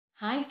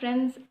Hi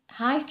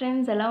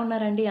friends. ఎలా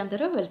ఉన్నారండి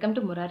అందరూ? వెల్కమ్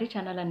టు మురారి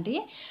ఛానల్ అండి.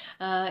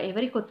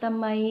 ఎవరి కొత్త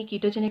అమ్మాయి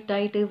ketogenic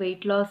diet,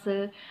 weight loss,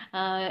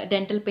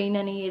 dental pain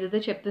అని ఏదేదో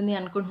చెప్తుంది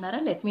అనుకుంటున్నారా?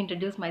 Let me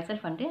introduce my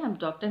self అండి. I'm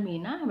doctor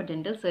Meena. I'm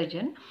dental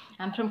surgeon.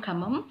 I'm from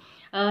Khammam.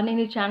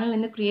 నేను ఈ ఛానల్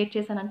ఎందుకు క్రియేట్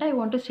చేశానంటే I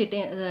want to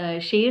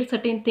share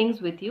certain things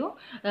with you.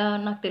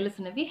 నాకు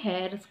తెలిసినవి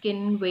హెయిర్,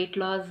 స్కిన్, వెయిట్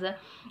లాస్,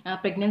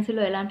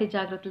 ప్రెగ్నెన్సీలో ఎలాంటి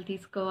జాగ్రత్తలు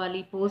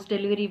తీసుకోవాలి, పోస్ట్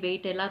డెలివరీ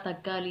వెయిట్ ఎలా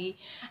తగ్గాలి,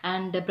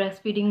 అండ్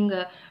బ్రెస్ట్ ఫీడింగ్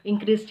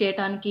ఇంక్రీజ్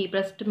చేయటానికి,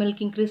 బ్రెస్ట్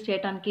మిల్క్ ఇంక్రీజ్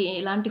చేయటానికి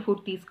ఎలాంటి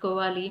ఫుడ్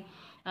తీసుకోవాలి,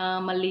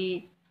 మళ్ళీ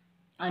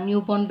న్యూ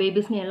బోర్న్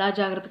బేబీస్ని ఎలా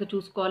జాగ్రత్తగా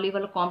చూసుకోవాలి,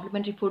 వాళ్ళ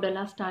కాంప్లిమెంటరీ ఫుడ్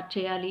ఎలా స్టార్ట్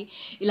చేయాలి,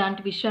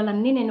 ఇలాంటి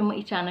విషయాలన్నీ నేను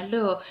ఈ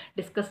ఛానల్లో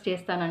డిస్కస్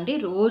చేస్తానండి.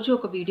 రోజు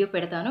ఒక వీడియో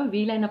పెడతాను.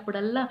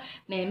 వీలైనప్పుడల్లా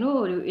నేను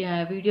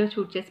వీడియో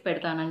షూట్ చేసి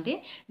పెడతానండి.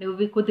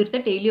 నువ్వు కుదిరితే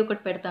డైలీ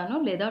ఒకటి పెడతాను,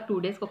 లేదా 2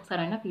 డేస్కి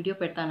ఒకసారైనా వీడియో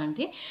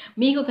పెడతానండి.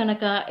 మీకు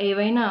కనుక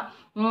ఏవైనా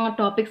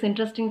టాపిక్స్,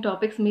 ఇంట్రెస్టింగ్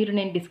టాపిక్స్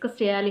నేను డిస్కస్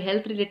చేయాలి,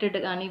 హెల్త్ రిలేటెడ్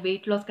కానీ,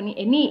 వెయిట్ లాస్ కానీ,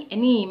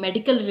 ఎనీ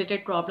మెడికల్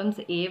రిలేటెడ్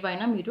ప్రాబ్లమ్స్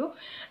ఏవైనా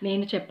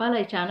నేను చెప్పాలి,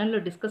 ఈ ఛానల్లో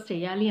డిస్కస్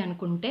చేయాలి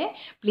అనుకుంటే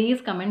ప్లీజ్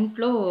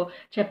కమెంట్లో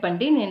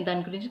చెప్పండి. నేను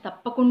దాని గురించి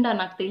తప్పకుండా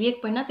నాకు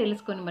తెలియకపోయినా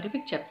తెలుసుకొని మరి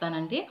మీకు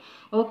చెప్తానండి.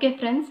 ఓకే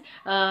ఫ్రెండ్స్,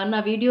 నా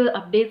వీడియో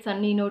అప్డేట్స్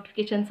అన్నీ,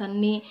 నోటిఫికేషన్స్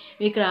అన్నీ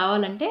మీకు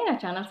రావాలంటే నా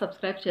ఛానల్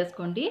సబ్స్క్రైబ్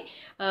చేసుకోండి.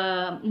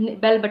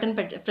 బెల్ బటన్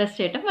ప్రెస్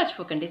చేయటం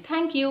మర్చిపోకండి.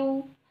 Thank you.